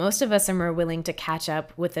Most of us are more willing to catch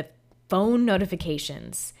up with the phone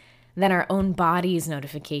notifications than our own body's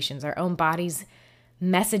notifications, our own body's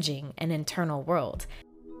messaging and internal world.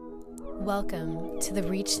 Welcome to the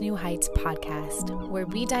Reach New Heights podcast, where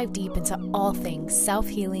we dive deep into all things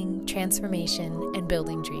self-healing, transformation, and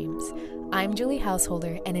building dreams. I'm Julie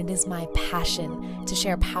Householder, and it is my passion to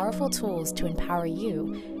share powerful tools to empower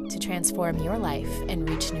you to transform your life and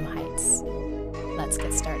reach new heights. Let's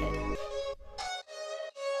get started.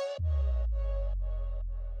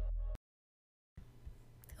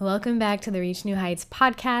 Welcome back to the Reach New Heights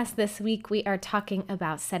podcast. This week we are talking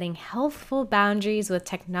about setting healthful boundaries with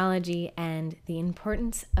technology and the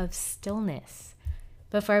importance of stillness.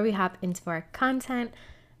 Before we hop into our content,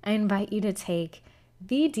 I invite you to take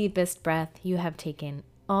the deepest breath you have taken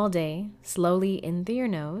all day, slowly in through your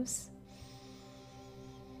nose,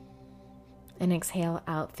 and exhale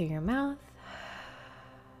out through your mouth.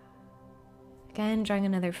 Again, drawing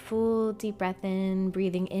another full deep breath in,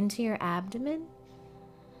 breathing into your abdomen.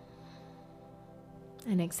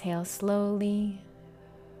 And exhale slowly.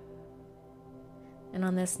 And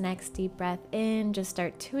on this next deep breath in, just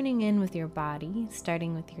start tuning in with your body,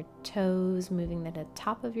 starting with your toes, moving to the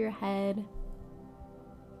top of your head.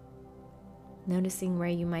 Noticing where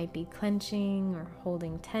you might be clenching or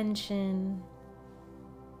holding tension.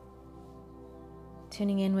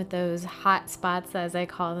 Tuning in with those hot spots, as I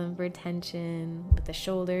call them, for tension, with the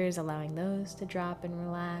shoulders, allowing those to drop and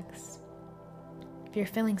relax. If you're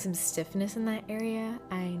feeling some stiffness in that area,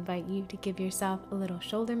 I invite you to give yourself a little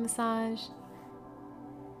shoulder massage.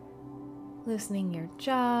 Loosening your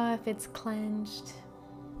jaw if it's clenched.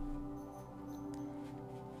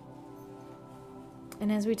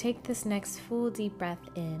 And as we take this next full deep breath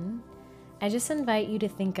in, I just invite you to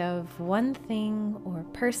think of one thing or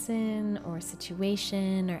person or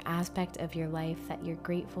situation or aspect of your life that you're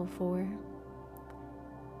grateful for.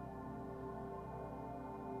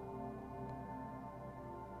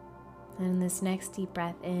 And this next deep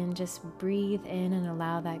breath in, just breathe in and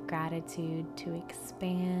allow that gratitude to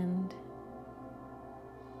expand.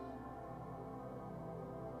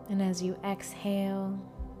 And as you exhale,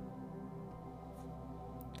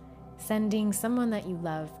 sending someone that you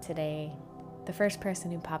love today, the first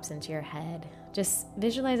person who pops into your head, just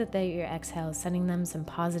visualize it that your exhale is sending them some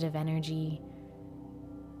positive energy,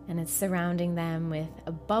 and it's surrounding them with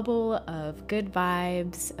a bubble of good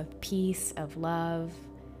vibes, of peace, of love.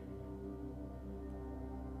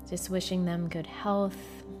 Just wishing them good health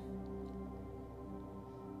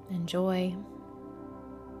and joy.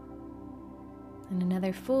 And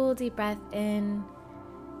another full deep breath in.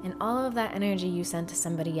 And all of that energy you sent to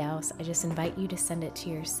somebody else, I just invite you to send it to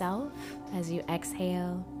yourself as you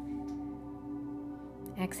exhale.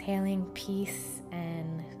 Exhaling peace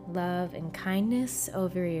and love and kindness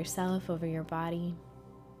over yourself, over your body.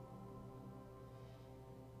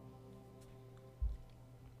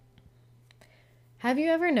 Have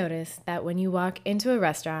you ever noticed that when you walk into a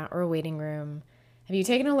restaurant or a waiting room, have you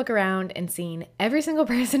taken a look around and seen every single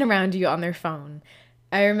person around you on their phone?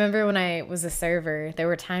 I remember when I was a server, there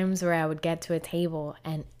were times where I would get to a table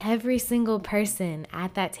and every single person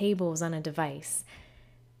at that table was on a device.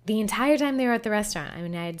 The entire time they were at the restaurant. I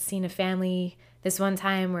mean, I had seen a family this one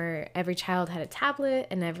time where every child had a tablet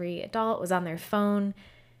and every adult was on their phone,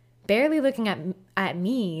 barely looking at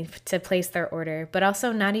me to place their order, but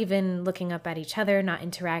also not even looking up at each other, not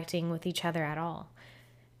interacting with each other at all.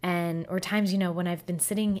 Or times, when I've been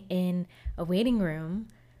sitting in a waiting room,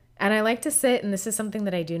 and I like to sit, and this is something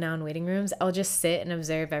that I do now in waiting rooms, I'll just sit and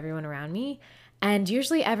observe everyone around me. And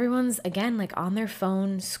usually everyone's, again, like on their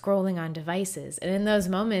phone, scrolling on devices. And in those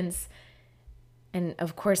moments, and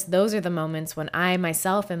of course, those are the moments when I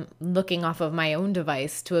myself am looking off of my own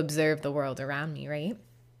device to observe the world around me, right?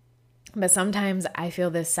 But sometimes I feel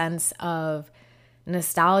this sense of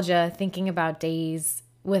nostalgia thinking about days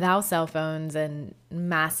without cell phones and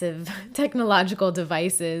massive technological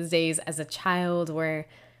devices, days as a child where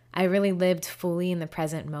I really lived fully in the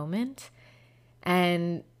present moment.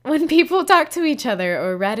 And when people talked to each other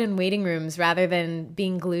or read in waiting rooms rather than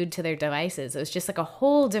being glued to their devices, it was just like a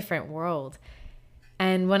whole different world.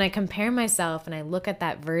 And when I compare myself and I look at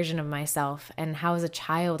that version of myself and how as a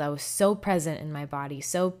child I was so present in my body,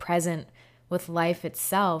 so present with life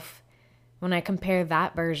itself, when I compare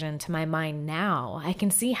that version to my mind now, I can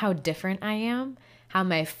see how different I am, how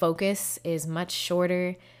my focus is much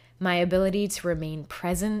shorter, my ability to remain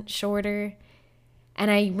present shorter. And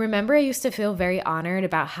I remember I used to feel very honored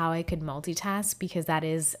about how I could multitask because that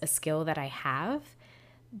is a skill that I have.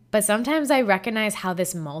 But sometimes I recognize how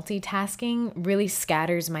this multitasking really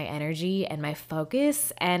scatters my energy and my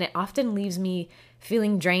focus, and it often leaves me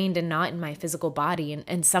feeling drained and not in my physical body,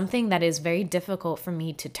 and something that is very difficult for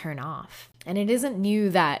me to turn off. And it isn't new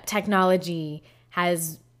that technology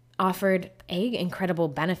has offered A, incredible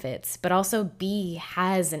benefits, but also B,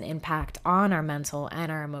 has an impact on our mental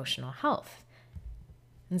and our emotional health.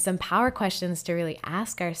 And some power questions to really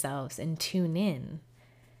ask ourselves and tune in.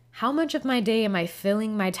 How much of my day am I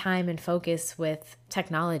filling my time and focus with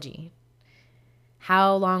technology?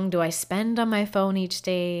 How long do I spend on my phone each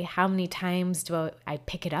day? How many times do I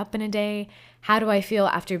pick it up in a day? How do I feel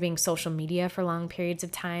after being social media for long periods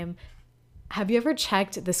of time? Have you ever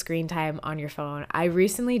checked the screen time on your phone? I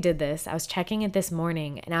recently did this. I was checking it this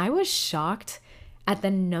morning, and I was shocked at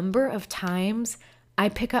the number of times I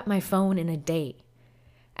pick up my phone in a day.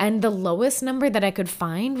 And the lowest number that I could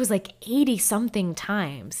find was like 80 something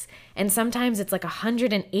times. And sometimes it's like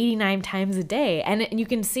 189 times a day. And you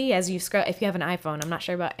can see as you scroll, if you have an iPhone, I'm not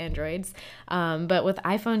sure about Androids, but with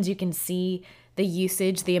iPhones, you can see the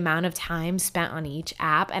usage, the amount of time spent on each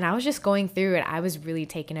app. And I was just going through it. I was really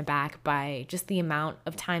taken aback by just the amount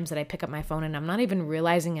of times that I pick up my phone and I'm not even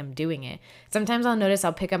realizing I'm doing it. Sometimes I'll notice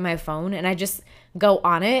I'll pick up my phone and I just go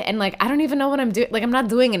on it and like, I don't even know what I'm doing. Like I'm not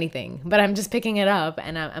doing anything, but I'm just picking it up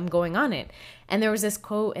and I'm going on it. And there was this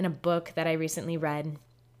quote in a book that I recently read.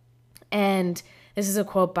 And this is a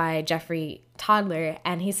quote by Jeffrey Toddler.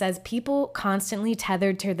 And he says, people constantly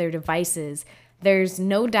tethered to their devices. There's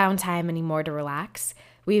no downtime anymore to relax.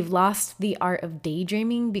 We've lost the art of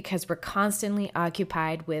daydreaming because we're constantly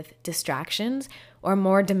occupied with distractions or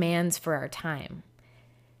more demands for our time.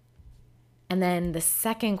 And then the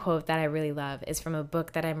second quote that I really love is from a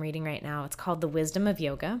book that I'm reading right now. It's called The Wisdom of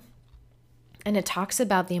Yoga. And it talks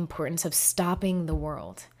about the importance of stopping the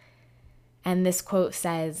world. And this quote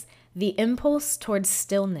says, "The impulse towards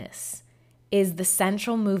stillness is the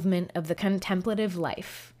central movement of the contemplative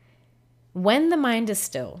life. When the mind is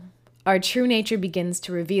still, our true nature begins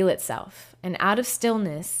to reveal itself, and out of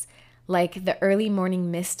stillness, like the early morning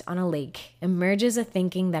mist on a lake, emerges a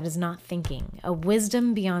thinking that is not thinking, a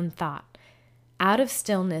wisdom beyond thought. Out of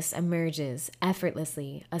stillness emerges,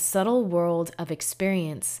 effortlessly, a subtle world of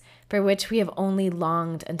experience for which we have only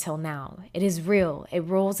longed until now. It is real. It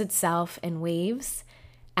rolls itself in waves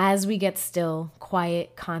as we get still,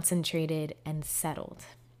 quiet, concentrated, and settled."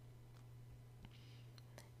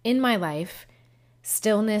 In my life,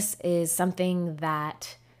 stillness is something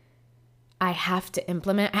that I have to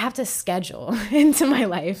implement. I have to schedule into my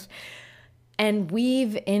life and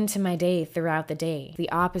weave into my day throughout the day. The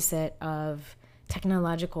opposite of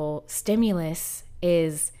technological stimulus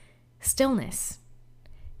is stillness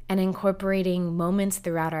and incorporating moments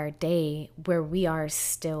throughout our day where we are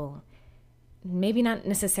still. Maybe not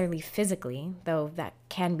necessarily physically, though that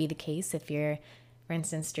can be the case if you're, for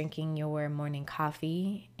instance, drinking your morning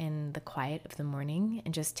coffee in the quiet of the morning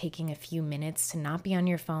and just taking a few minutes to not be on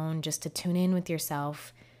your phone, just to tune in with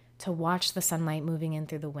yourself, to watch the sunlight moving in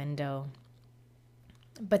through the window.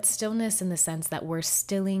 But stillness in the sense that we're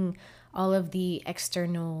stilling all of the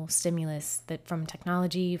external stimulus that from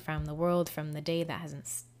technology, from the world, from the day that hasn't,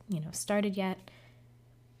 started yet.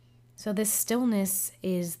 So this stillness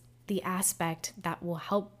is the aspect that will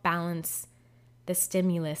help balance the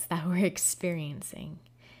stimulus that we're experiencing.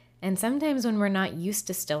 And sometimes when we're not used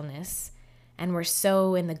to stillness and we're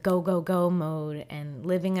so in the go, go, go mode and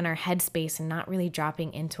living in our headspace and not really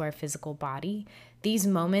dropping into our physical body, these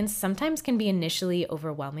moments sometimes can be initially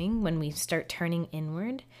overwhelming when we start turning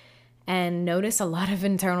inward and notice a lot of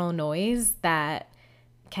internal noise that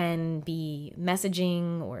can be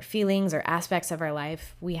messaging or feelings or aspects of our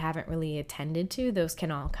life we haven't really attended to. Those can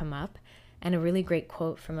all come up. And a really great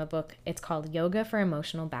quote from a book, it's called Yoga for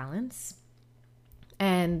Emotional Balance.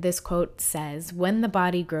 And this quote says, "When the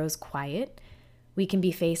body grows quiet, we can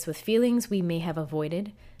be faced with feelings we may have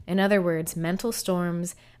avoided. In other words, mental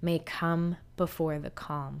storms may come before the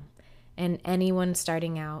calm." And anyone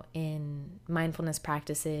starting out in mindfulness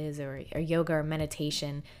practices or yoga or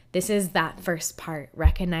meditation, this is that first part,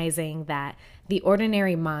 recognizing that the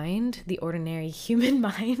ordinary mind, the ordinary human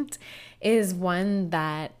mind, is one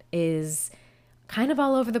that is kind of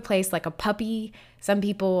all over the place, like a puppy. Some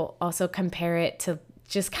people also compare it to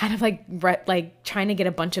just kind of like trying to get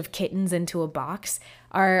a bunch of kittens into a box.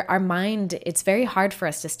 Our mind, it's very hard for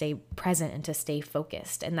us to stay present and to stay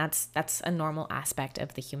focused. And that's a normal aspect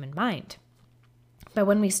of the human mind. But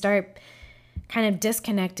when we start kind of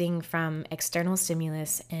disconnecting from external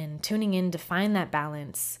stimulus and tuning in to find that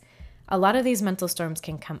balance, a lot of these mental storms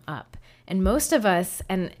can come up. And most of us,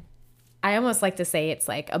 and I almost like to say it's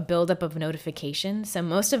like a buildup of notifications. So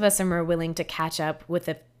most of us are more willing to catch up with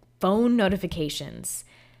the phone notifications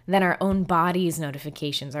than our own body's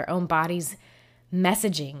notifications, our own body's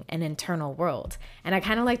messaging an internal world. And I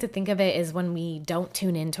kind of like to think of it as when we don't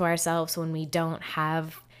tune into ourselves, when we don't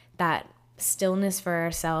have that stillness for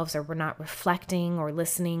ourselves, or we're not reflecting or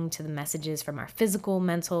listening to the messages from our physical,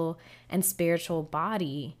 mental, and spiritual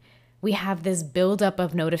body, we have this buildup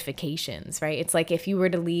of notifications, right? It's like if you were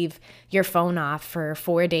to leave your phone off for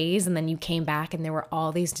 4 days and then you came back and there were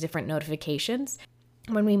all these different notifications.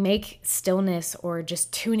 When we make stillness or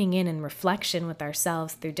just tuning in and reflection with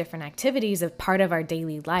ourselves through different activities of part of our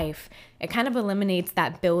daily life, it kind of eliminates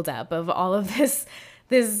that buildup of all of this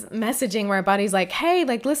messaging where our body's like, hey,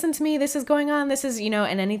 like, listen to me, this is going on, this is,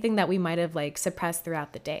 and anything that we might have like suppressed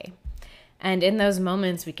throughout the day. And in those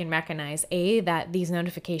moments, we can recognize, that these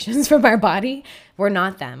notifications from our body, we're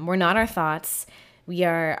not them. We're not our thoughts. We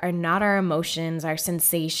are not our emotions, our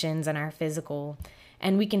sensations, and our physical.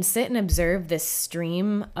 And we can sit and observe this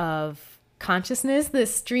stream of consciousness,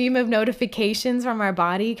 this stream of notifications from our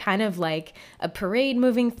body, kind of like a parade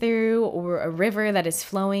moving through or a river that is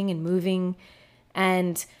flowing and moving.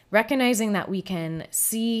 And recognizing that we can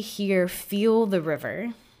see, hear, feel the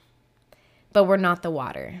river, but we're not the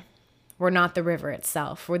water. We're not the river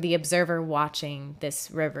itself. We're the observer watching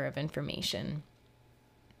this river of information.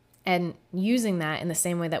 And using that in the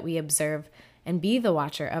same way that we observe and be the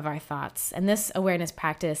watcher of our thoughts. And this awareness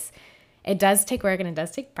practice, it does take work and it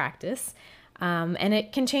does take practice. And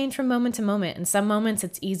it can change from moment to moment. In some moments,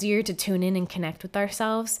 it's easier to tune in and connect with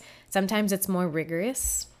ourselves. Sometimes it's more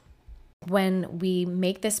rigorous. When we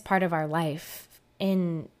make this part of our life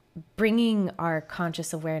in bringing our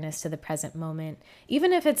conscious awareness to the present moment,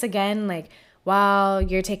 even if it's, again, like while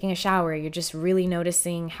you're taking a shower, you're just really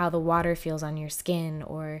noticing how the water feels on your skin,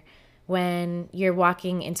 or when you're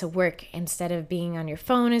walking into work, instead of being on your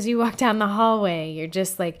phone as you walk down the hallway, you're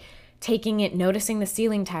just like taking it, noticing the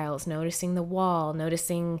ceiling tiles, noticing the wall,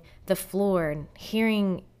 noticing the floor,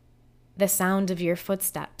 hearing the sound of your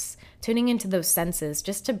footsteps, tuning into those senses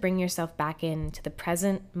just to bring yourself back into the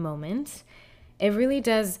present moment. It really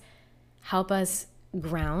does help us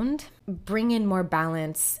ground, bring in more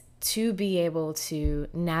balance to be able to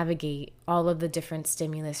navigate all of the different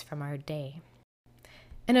stimulus from our day.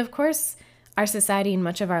 And of course, our society and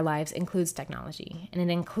much of our lives includes technology, and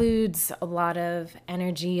it includes a lot of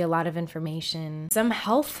energy, a lot of information. Some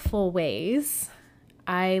healthful ways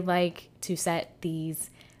I like to set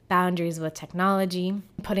these boundaries with technology,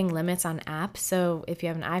 putting limits on apps. So if you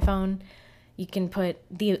have an iPhone, you can put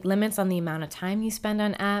the limits on the amount of time you spend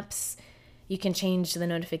on apps. You can change the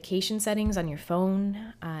notification settings on your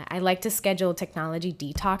phone. I like to schedule technology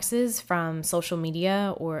detoxes from social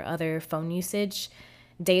media or other phone usage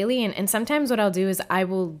daily. And sometimes what I'll do is I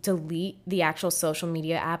will delete the actual social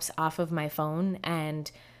media apps off of my phone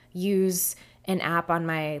and use an app on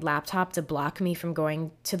my laptop to block me from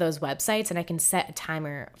going to those websites. And I can set a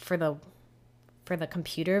timer for the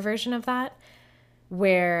computer version of that,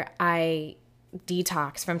 where I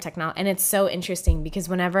detox from technology. And it's so interesting because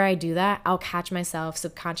whenever I do that, I'll catch myself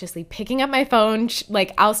subconsciously picking up my phone.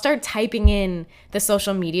 Like I'll start typing in the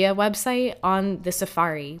social media website on the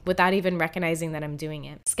Safari without even recognizing that I'm doing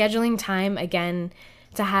it. Scheduling time, again,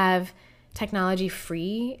 to have technology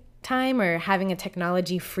free time, or having a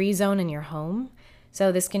technology free zone in your home.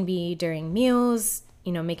 So this can be during meals,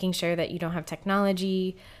 making sure that you don't have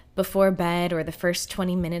technology before bed or the first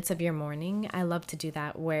 20 minutes of your morning. I love to do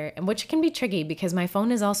that, which can be tricky because my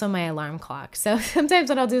phone is also my alarm clock. So sometimes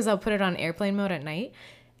what I'll do is I'll put it on airplane mode at night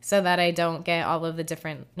so that I don't get all of the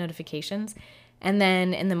different notifications. And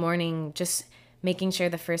then in the morning, just making sure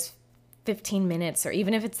the first 15 minutes, or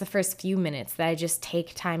even if it's the first few minutes, that I just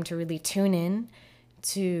take time to really tune in,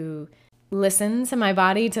 to listen to my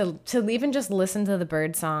body, to even just listen to the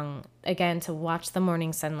bird song, again, to watch the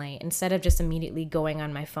morning sunlight instead of just immediately going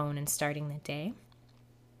on my phone and starting the day.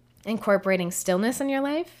 Incorporating stillness in your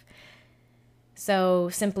life. So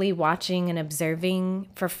simply watching and observing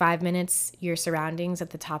for 5 minutes your surroundings at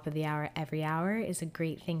the top of the hour every hour is a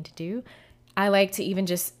great thing to do. I like to even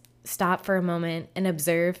just stop for a moment and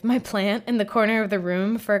observe my plant in the corner of the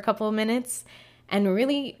room for a couple of minutes and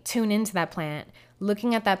really tune into that plant,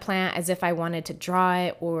 looking at that plant as if I wanted to draw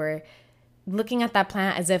it, or looking at that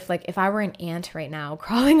plant as if, like, if I were an ant right now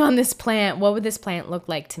crawling on this plant, what would this plant look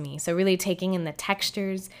like to me? So really taking in the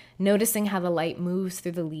textures, noticing how the light moves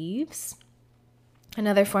through the leaves.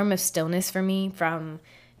 Another form of stillness for me from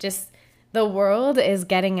just the world is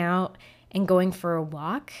getting out and going for a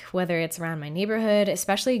walk, whether it's around my neighborhood,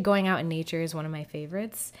 especially going out in nature is one of my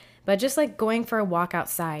favorites. But just like going for a walk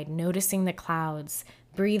outside, noticing the clouds,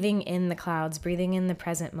 breathing in the clouds, breathing in the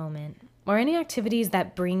present moment, or any activities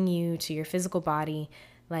that bring you to your physical body,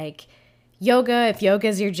 like yoga, if yoga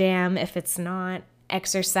is your jam. If it's not,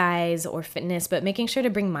 exercise or fitness, but making sure to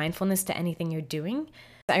bring mindfulness to anything you're doing.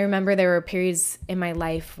 I remember there were periods in my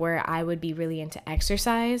life where I would be really into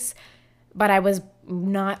exercise, but I was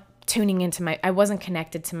not I wasn't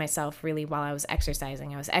connected to myself really while I was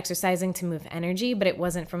exercising. I was exercising to move energy, but it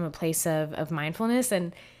wasn't from a place of mindfulness.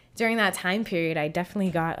 And during that time period, I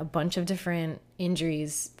definitely got a bunch of different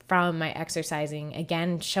injuries from my exercising,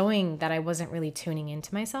 again, showing that I wasn't really tuning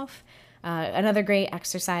into myself. Another great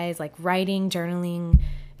exercise like writing, journaling,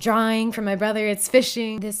 drawing. For my brother, it's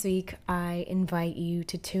fishing. This week, I invite you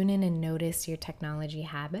to tune in and notice your technology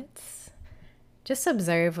habits. Just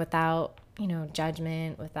observe without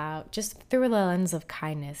judgment, just through a lens of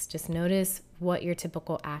kindness. Just notice what your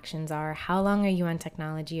typical actions are. How long are you on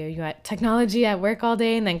technology? Are you at technology at work all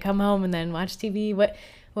day and then come home and then watch TV?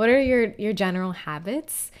 What are your general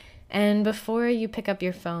habits? And before you pick up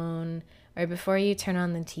your phone or before you turn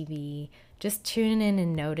on the TV, just tune in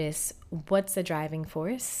and notice what's the driving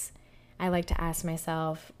force. I like to ask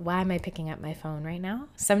myself, why am I picking up my phone right now?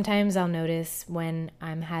 Sometimes I'll notice when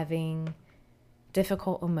I'm having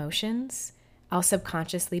difficult emotions, I'll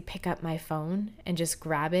subconsciously pick up my phone and just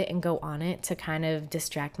grab it and go on it to kind of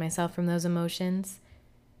distract myself from those emotions.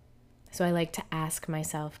 So I like to ask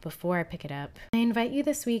myself before I pick it up. I invite you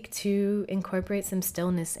this week to incorporate some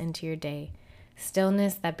stillness into your day.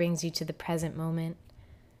 Stillness that brings you to the present moment.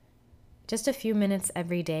 Just a few minutes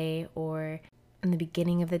every day, or in the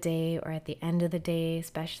beginning of the day or at the end of the day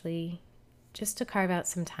especially, just to carve out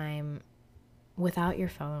some time without your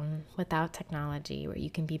phone, without technology, where you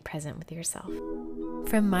can be present with yourself.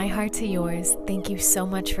 From my heart to yours, thank you so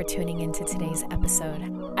much for tuning into today's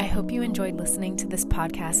episode. I hope you enjoyed listening to this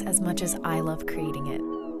podcast as much as I love creating it.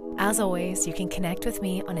 As always, you can connect with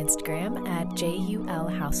me on Instagram at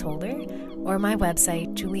JULHouseholder or my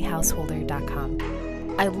website,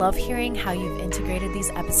 juliehouseholder.com. I love hearing how you've integrated these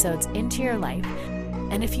episodes into your life.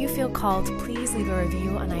 And if you feel called, please leave a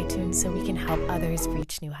review on iTunes so we can help others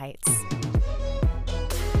reach new heights.